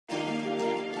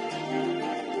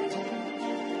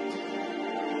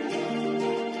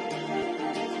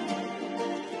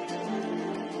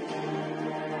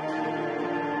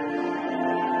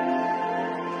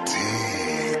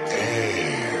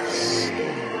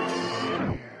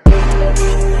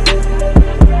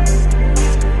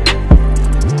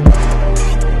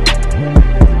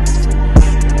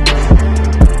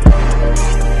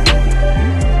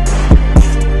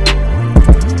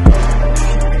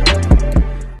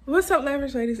What's up,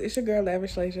 Lavish Ladies? It's your girl,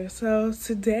 Lavish Lasia. So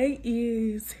today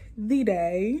is the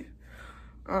day.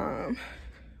 Y'all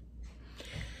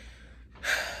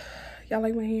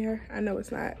like my hair? I know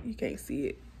it's not, you can't see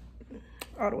it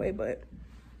all the way, but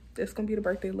this gonna be the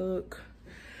birthday look.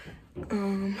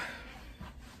 But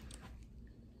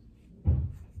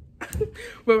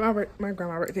my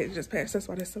grandma's birthday just passed, that's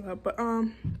why this still up. But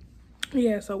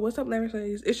yeah, so what's up, Lavish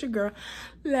Ladies? It's your girl,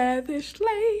 Lavish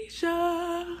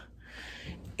Lasia.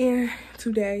 And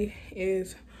today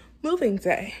is moving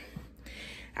day.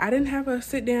 I didn't have a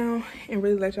sit down and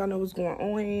really let y'all know what's going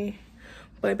on,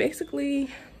 but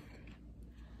basically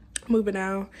moving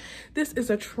out. This is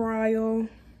a trial.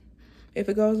 If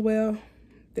it goes well,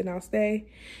 then I'll stay.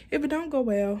 If it don't go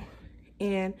well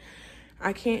and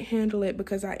I can't handle it,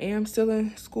 because I am still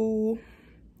in school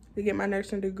to get my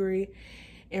nursing degree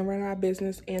and run our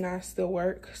business, and I still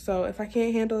work. So if I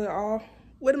can't handle it all,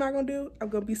 what am I gonna do? I'm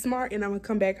gonna be smart and I'm gonna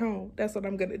come back home. That's what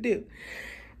I'm gonna do.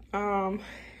 So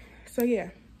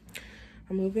yeah,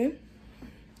 I'm moving,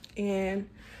 and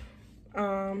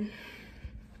I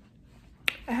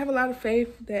have a lot of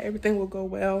faith that everything will go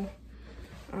well.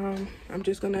 I'm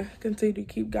just gonna continue to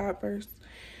keep God first,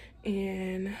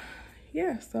 and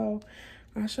yeah, so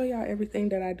I'll show y'all everything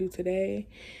that I do today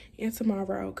and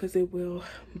tomorrow, because it will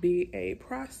be a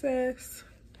process.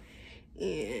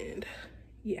 And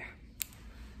yeah.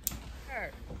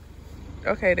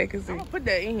 Okay, they can see. I'm gonna put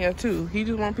that in here too. He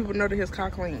just want people to know that his car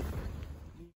clean.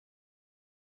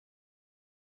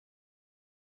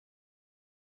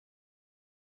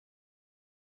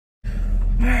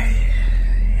 Alright.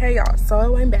 Hey y'all, so I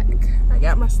went back. I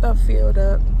got my stuff filled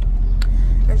up.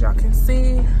 As y'all can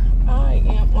see, I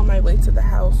am on my way to the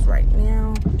house right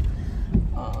now.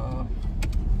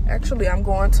 Actually, I'm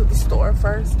going to the store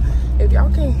first. If y'all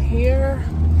can hear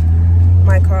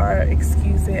my car,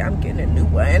 excuse it, I'm getting a new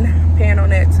one. Paying on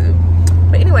that too.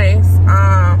 But anyways, and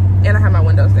I have my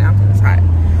windows down because it's hot.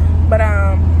 But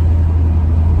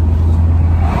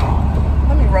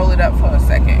let me roll it up for a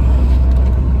second.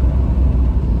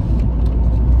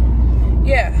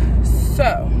 Yeah,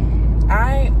 so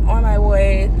I'm on my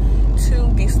way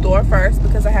to the store first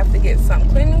because I have to get some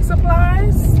cleaning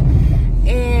supplies,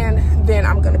 and then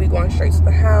I'm gonna be going straight to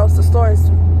the house. The store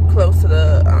is close to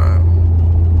the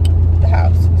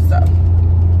house, so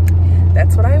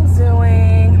that's what I'm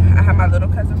doing. I have my little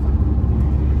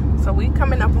cousin, so we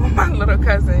coming up on my little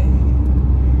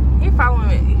cousin. He following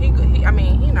me.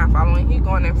 He not following. He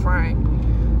going in front.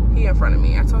 He in front of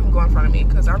me. I told him to go in front of me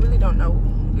because I really don't know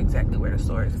exactly where the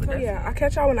store is. So yeah, I'll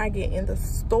catch y'all when I get in the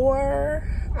store.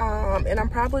 And I'm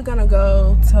probably gonna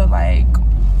go to like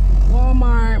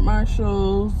Walmart,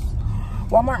 Marshalls,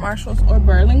 or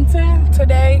Burlington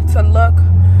today to look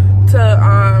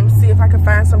to see if I can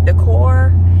find some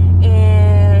decor.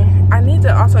 And I need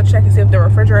to also check and see if the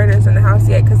refrigerator is in the house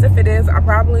yet, because if it is, I'll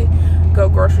probably go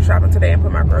grocery shopping today and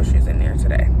put my groceries in there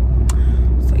today.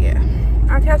 So yeah,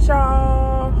 I'll catch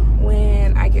y'all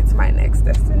when I get to my next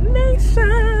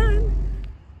destination.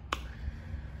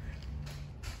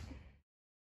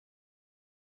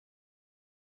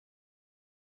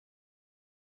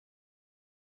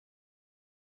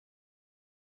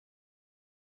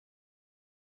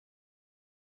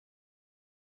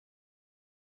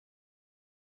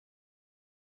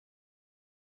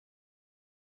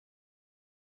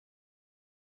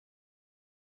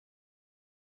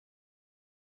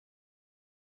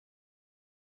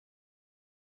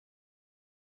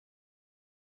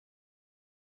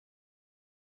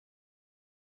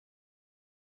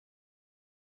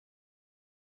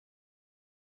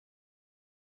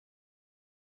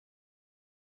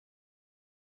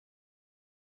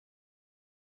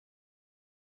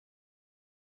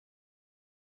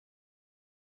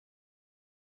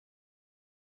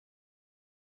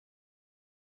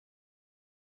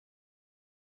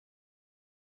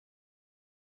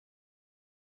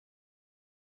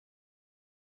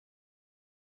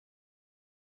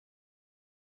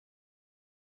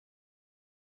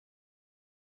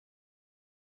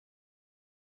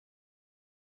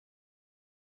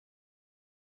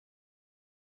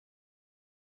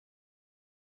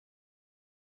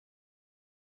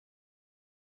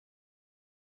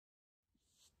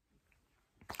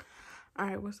 All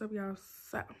right, what's up, y'all?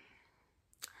 So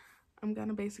I'm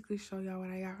gonna basically show y'all what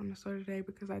I got from the store today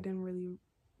because I didn't really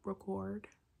record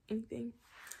anything.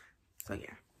 So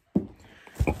yeah,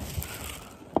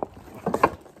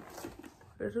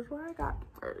 this is what I got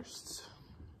first.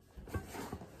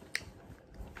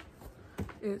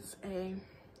 It's a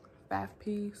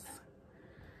 5-piece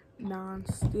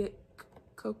non-stick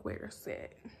cookware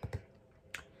set.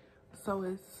 So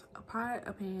it's a pot,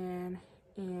 a pan,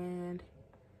 and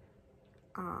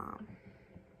 2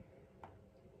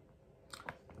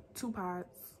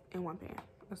 pots in 1 pan,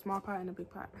 a small pot and a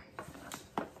big pot.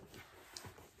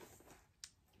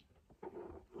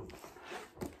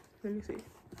 Let me see.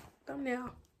 Thumbnail.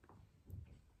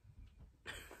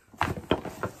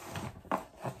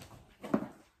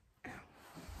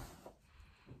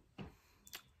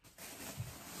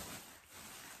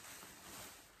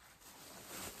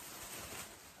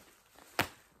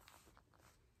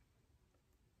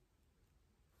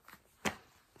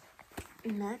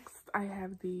 Next, I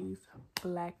have these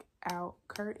blackout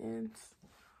curtains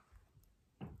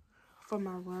for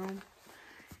my room,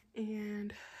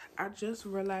 and I just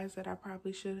realized that I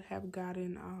probably should have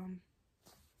gotten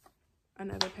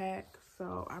another pack,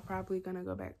 so I'm probably gonna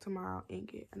go back tomorrow and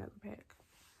get another pack.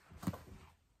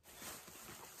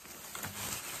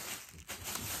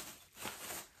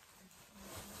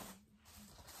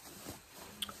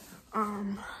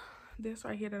 This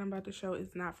right here that I'm about to show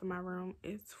is not for my room,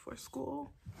 it's for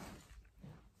school.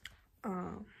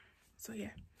 So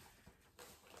yeah,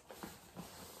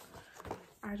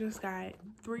 I just got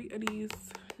 3 of these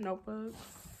notebooks,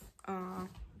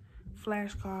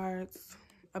 flashcards,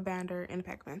 a binder, and a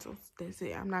pack of pencils. That's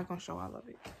it. I'm not gonna show all of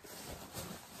it.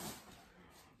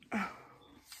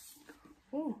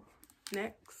 Oh,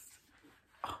 next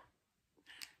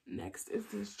is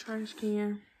this trash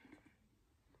can.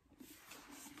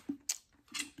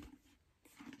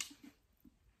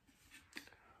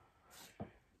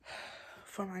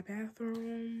 For my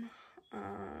bathroom.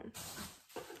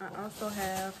 I also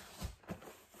have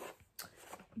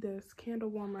this candle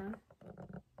warmer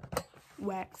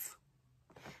wax.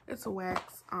 It's a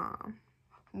wax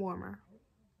warmer,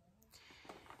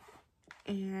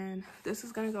 and this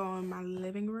is gonna go in my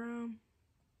living room.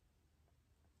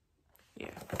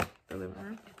 Yeah, the living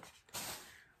room.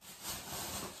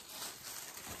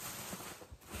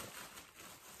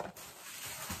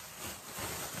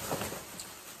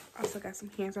 Also got some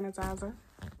hand sanitizer.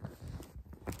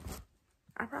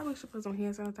 I probably should put some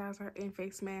hand sanitizer and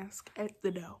face mask at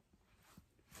the door.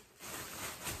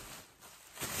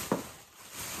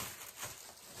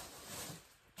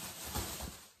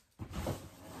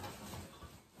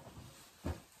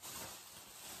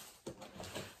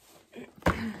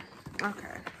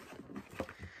 Okay.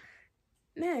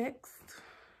 Next,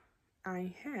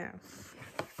 I have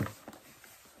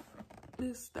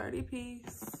this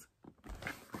 30-piece,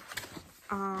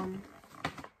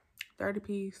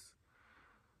 30-piece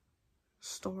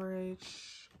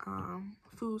storage,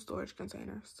 food storage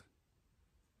containers.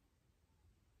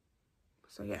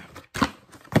 So yeah.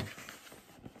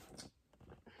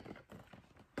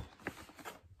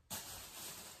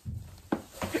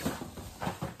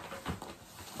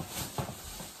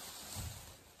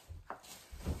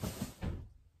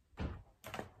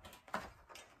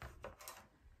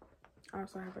 I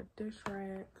also have a dish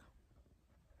rack.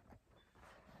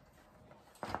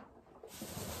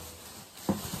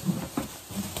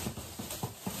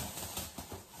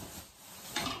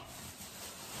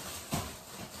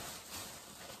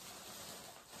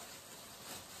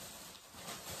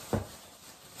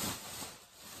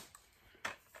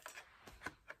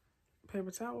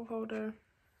 Paper towel holder.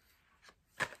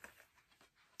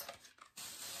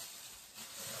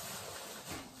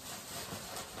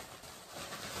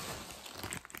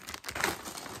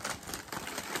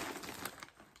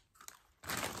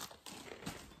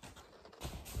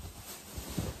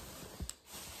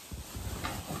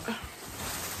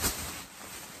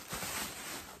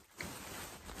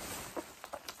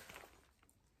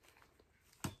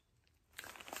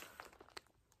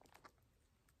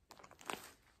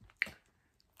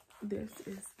 This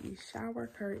is the shower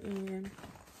curtain.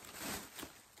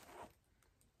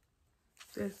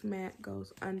 This mat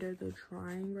goes under the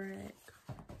drying rack.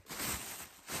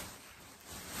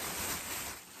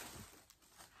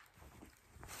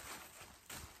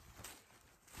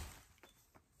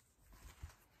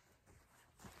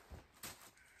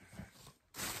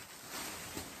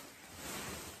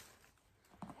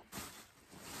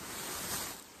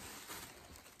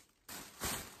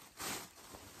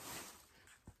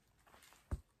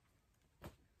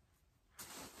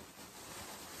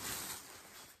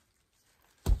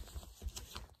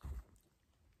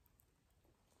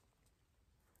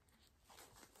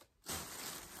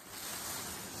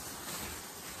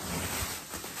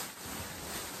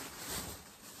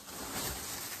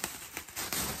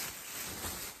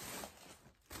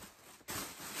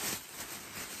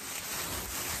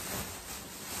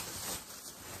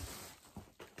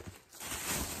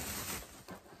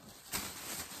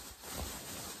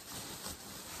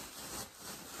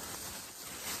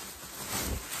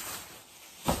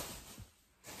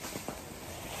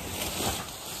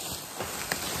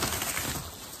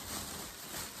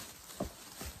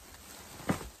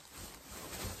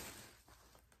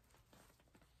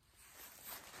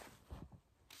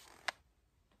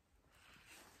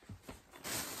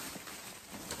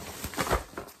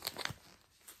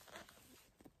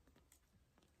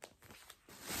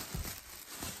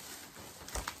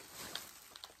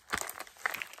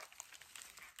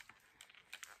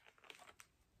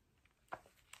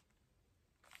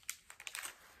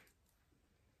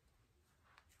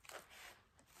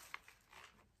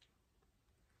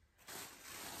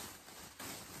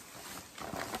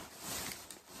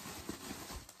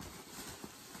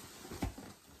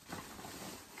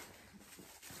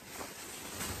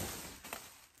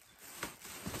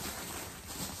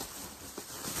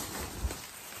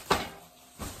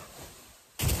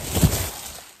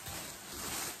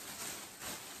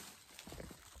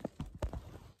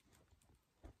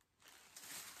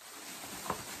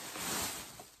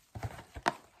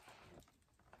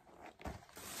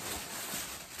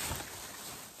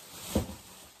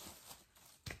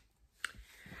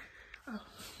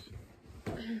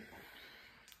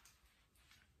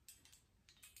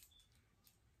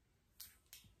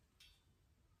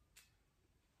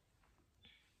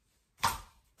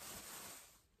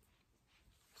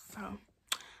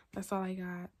 that's all I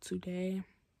got today.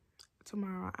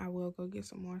 Tomorrow I will go get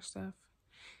some more stuff.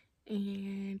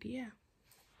 And yeah.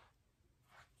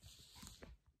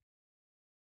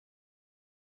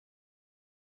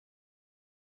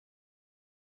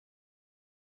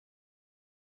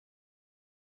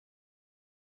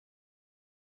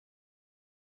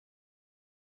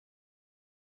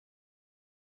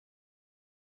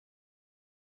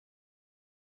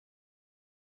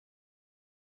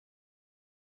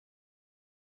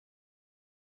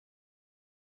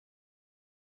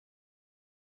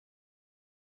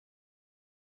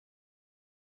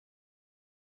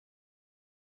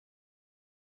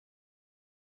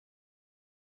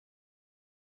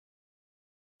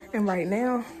 And right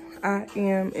now, I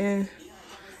am in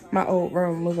my old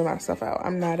room moving my stuff out.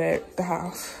 I'm not at the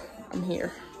house. I'm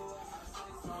here.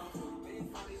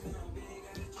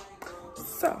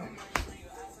 So,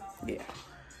 yeah.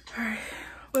 All right.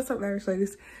 What's up,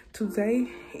 ladies? Today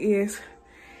is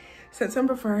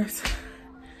September 1st,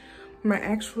 my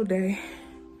actual day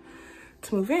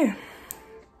to move in.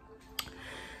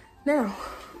 Now,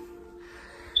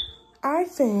 I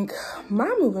think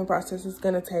my moving process is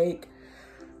going to take...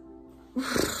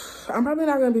 I'm probably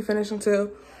not going to be finished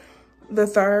until the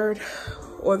 3rd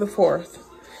or the 4th.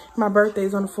 My birthday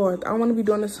is on the 4th. I don't want to be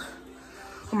doing this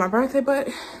on my birthday, but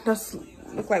that's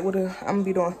look like what I'm going to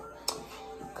be doing.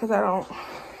 Because I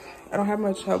don't have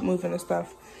much help moving and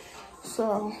stuff.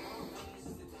 So,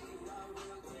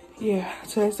 yeah,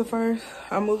 today's the 1st.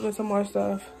 I'm moving some more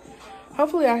stuff.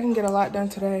 Hopefully I can get a lot done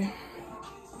today.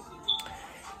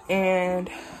 And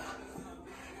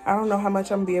I don't know how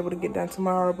much I'm going to be able to get done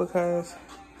tomorrow because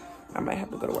I might have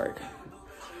to go to work.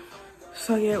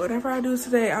 So yeah, whatever I do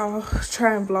today, I'll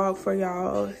try and vlog for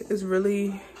y'all. It's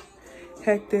really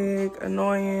hectic,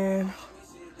 annoying,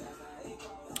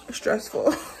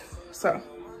 stressful. So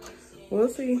we'll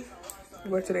see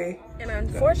what today. And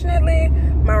unfortunately,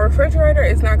 my refrigerator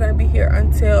is not going to be here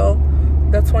until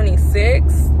the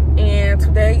 26th. And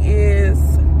today is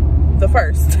the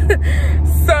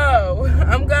 1st. So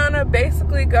I'm going to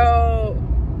basically go,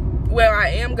 well, I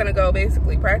am going to go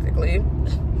basically practically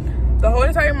the whole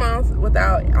entire month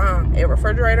without a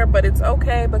refrigerator, but it's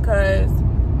okay because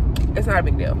it's not a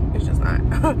big deal. It's just not.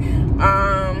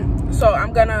 So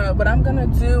what I'm gonna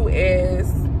do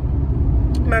is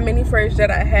my mini fridge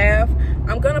that I have,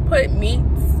 I'm gonna put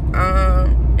meats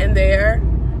in there,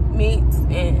 meats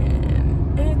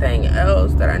and anything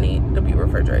else that I need to be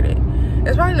refrigerated.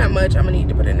 It's probably not much I'm gonna need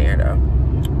to put in there though.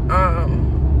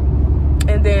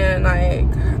 And then like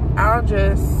I'll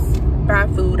just buy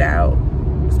food out.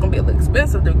 It's gonna be a little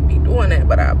expensive to be doing that,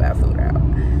 but I'll buy food out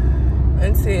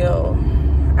until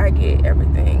I get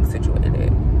everything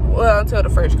situated. Well, until the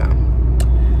fridge comes.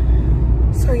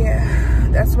 So yeah,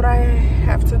 that's what I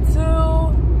have to do.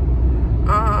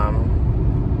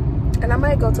 And I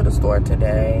might go to the store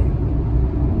today.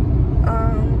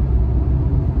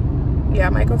 Yeah, I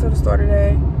might go to the store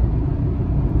today,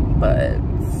 but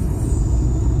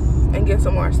and get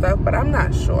some more stuff, but I'm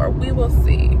not sure. We will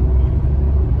see.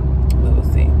 We will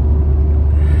see.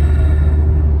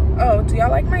 Oh, do y'all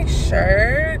like my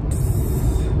shirt?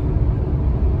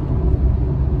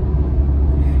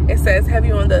 It says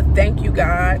heavy on the thank you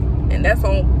God, and that's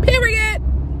on period.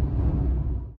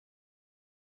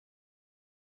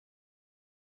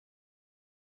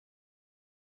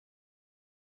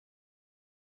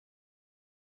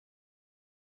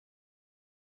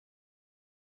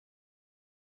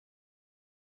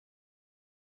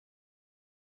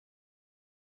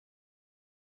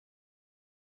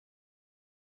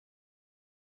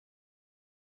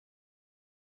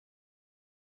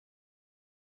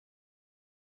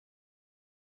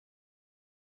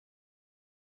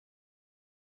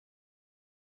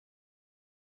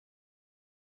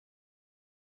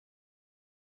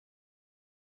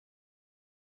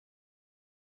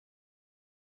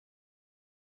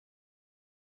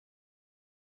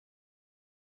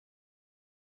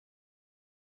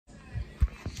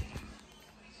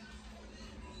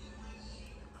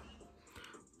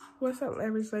 What's up,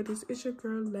 Lavish ladies? It's your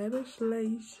girl, Lavish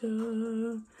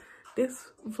Laisha.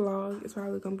 This vlog is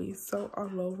probably gonna be so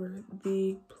all over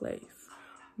the place,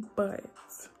 but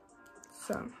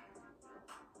so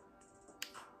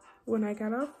when I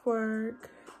got off work,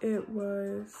 it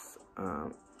was I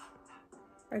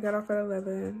got off at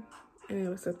 11, and it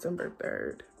was September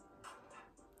 3rd,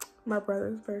 my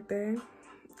brother's birthday,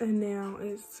 and now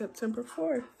it's September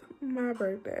 4th, my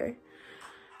birthday.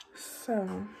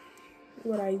 So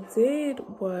what I did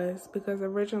was, because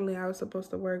originally I was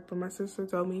supposed to work, but my sister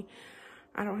told me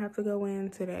I don't have to go in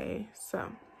today.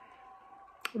 So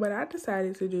what I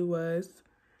decided to do was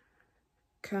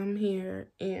come here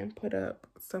and put up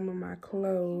some of my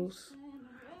clothes.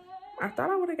 I thought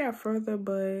I would have got further,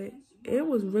 but it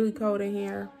was really cold in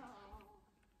here.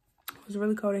 It was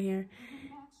really cold in here,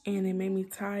 and it made me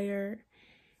tired.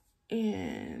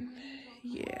 And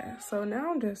yeah, so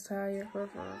now I'm just tired.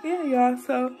 Yeah, y'all,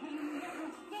 so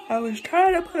I was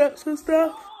trying to put up some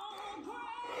stuff.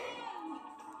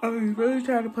 I was really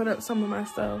trying to put up some of my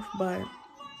stuff, but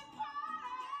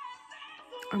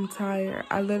I'm tired.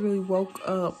 I literally woke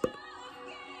up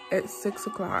at 6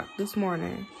 o'clock this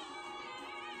morning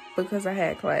because I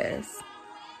had class.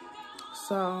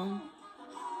 So I'm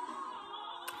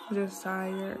just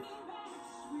tired.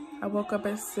 I woke up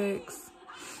at 6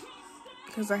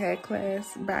 because I had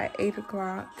class by 8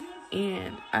 o'clock,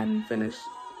 and I didn't finish.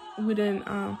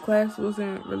 Class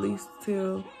wasn't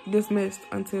dismissed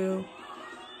until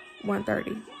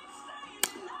 1:30.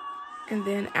 And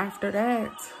then after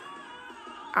that,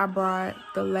 I brought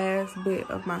the last bit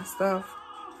of my stuff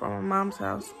from my mom's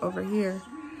house over here,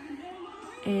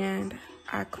 and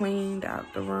I cleaned out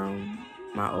the room,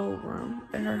 my old room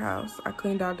at her house. I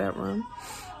cleaned out that room,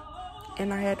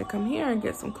 and I had to come here and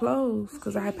get some clothes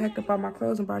because I had packed up all my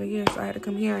clothes and brought it here. So I had to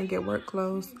come here and get work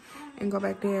clothes and go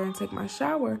back there and take my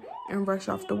shower and rush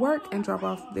off to work and drop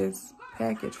off this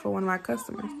package for one of my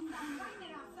customers.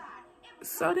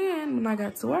 So then when I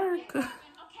got to work,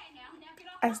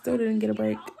 I still didn't get a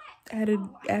break. I had to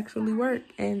actually work,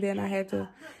 and then I had to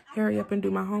hurry up and do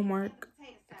my homework,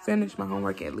 finish my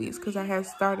homework at least, because I had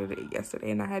started it yesterday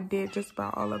and I had did just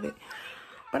about all of it,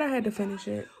 but I had to finish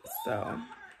it. So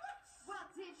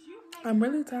I'm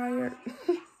really tired.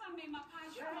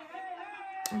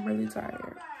 I'm really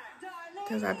tired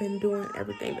because I've been doing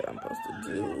everything that I'm supposed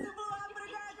to do.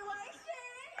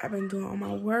 I've been doing all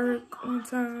my work on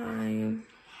time.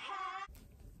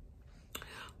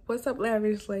 What's up,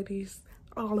 lavish ladies?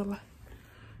 All of them.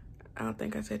 I don't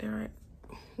think I said that right.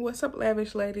 What's up,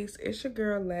 lavish ladies? It's your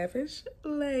girl, Lavish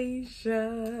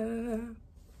Lasia.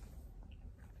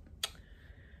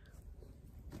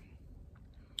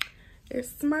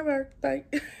 It's my birthday.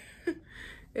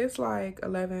 It's like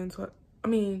 10,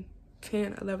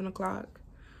 11 o'clock.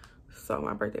 So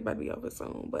my birthday about to be over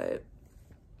soon, but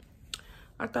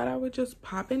I thought I would just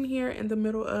pop in here in the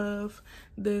middle of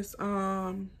this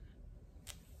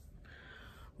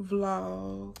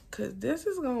vlog, because this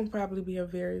is gonna probably be a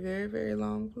very, very, very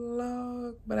long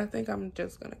vlog, but I think I'm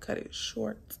just gonna cut it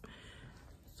short.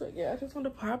 So yeah, I just want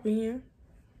to pop in.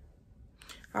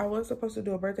 I was supposed to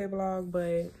do a birthday vlog,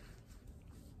 but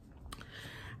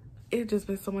it just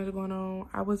been so much going on.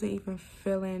 I wasn't even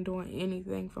feeling doing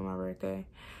anything for my birthday.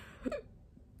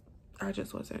 I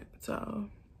just wasn't. So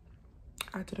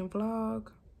I didn't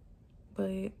vlog,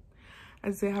 but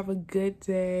I did have a good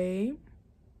day.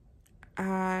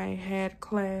 I had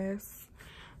class.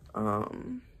 I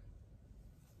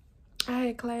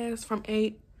had class from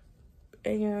 8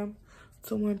 a.m.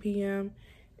 to 1 p.m.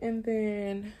 And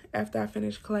then after I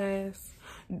finished class,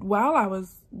 while I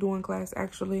was doing class,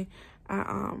 actually,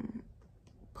 I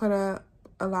put up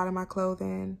a lot of my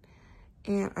clothing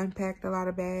and unpacked a lot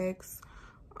of bags.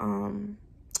 And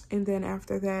then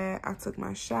after that, I took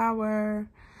my shower,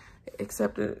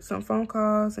 accepted some phone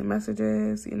calls and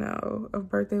messages, you know, of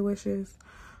birthday wishes.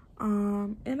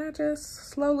 And I just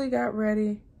slowly got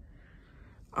ready.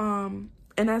 And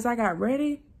as I got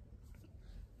ready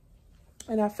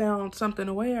and I found something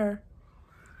to wear,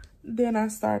 then I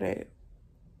started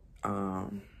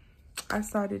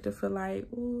to feel like,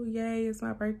 oh, yay, it's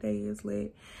my birthday, it's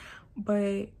lit.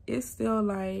 But it's still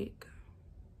like,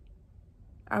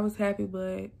 I was happy,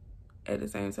 but at the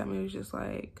same time, it was just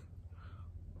like,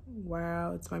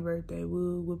 wow, it's my birthday,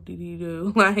 woo,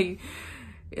 whoop-de-dee-doo. Like,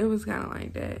 it was kind of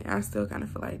like that. I still kind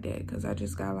of feel like that because I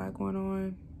just got a lot going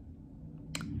on.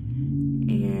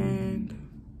 And,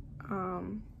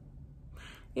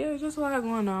 yeah, it's just a lot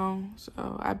going on. So,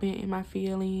 I've been in my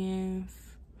feelings.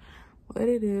 What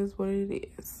it is, what it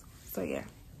is. So, yeah,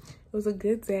 it was a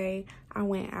good day. I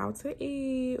went out to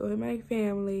eat with my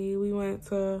family. We went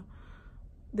to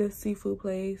this seafood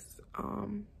place.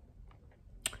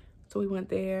 So we went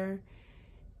there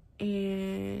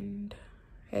and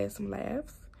had some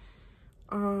laughs.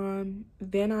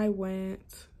 Then I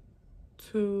went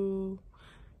to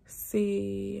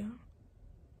see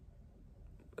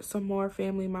some more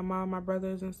family, my mom, my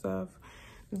brothers and stuff.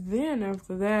 Then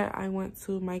after that, I went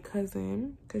to my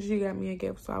cousin because she got me a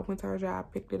gift. So I went to her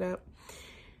job, picked it up.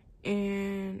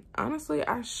 And honestly,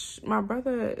 my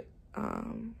brother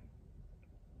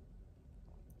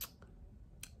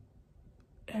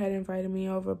had invited me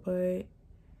over, but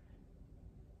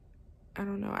I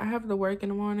don't know. I have to work in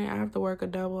the morning. I have to work a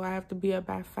double. I have to be up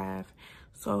by 5.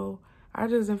 So I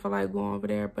just didn't feel like going over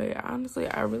there. But honestly,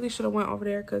 I really should have went over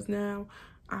there because now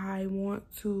I want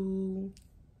to,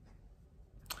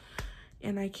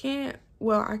 and I can't.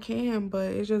 Well, I can,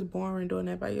 but it's just boring doing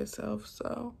that by yourself.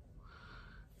 So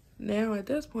now at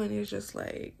this point, it's just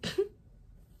like,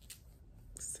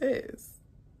 sis,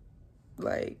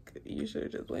 like, you should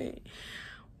have just went.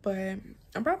 But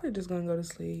I'm probably just gonna go to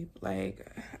sleep. Like,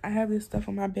 I have this stuff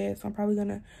on my bed, so I'm probably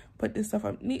gonna put this stuff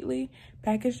up neatly,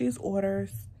 package these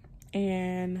orders,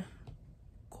 and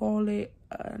call it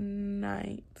a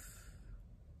night.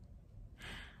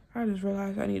 I just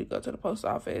realized I need to go to the post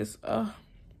office.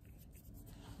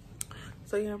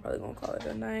 So yeah, I'm probably gonna call it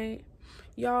a night.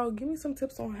 Y'all, give me some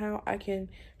tips on how I can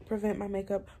prevent my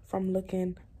makeup from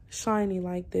looking shiny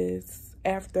like this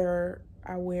after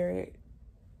I wear it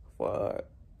for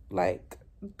like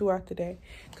throughout the day,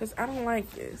 because I don't like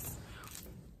this.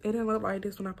 It didn't look like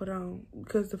this when I put it on,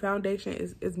 because the foundation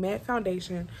is matte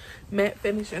foundation, matte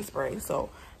finishing spray. So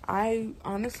I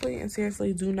honestly and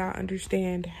seriously do not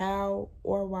understand how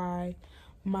or why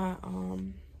my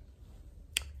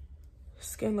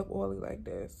skin look oily like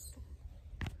this.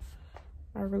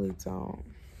 I really don't.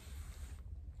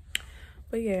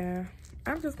 But yeah,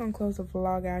 I'm just gonna close the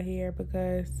vlog out here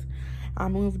because I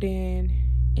moved in,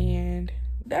 and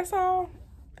that's all.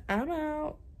 I'm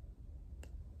out.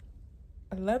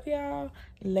 I love y'all.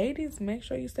 Ladies, make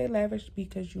sure you stay lavish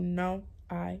because you know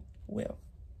I will.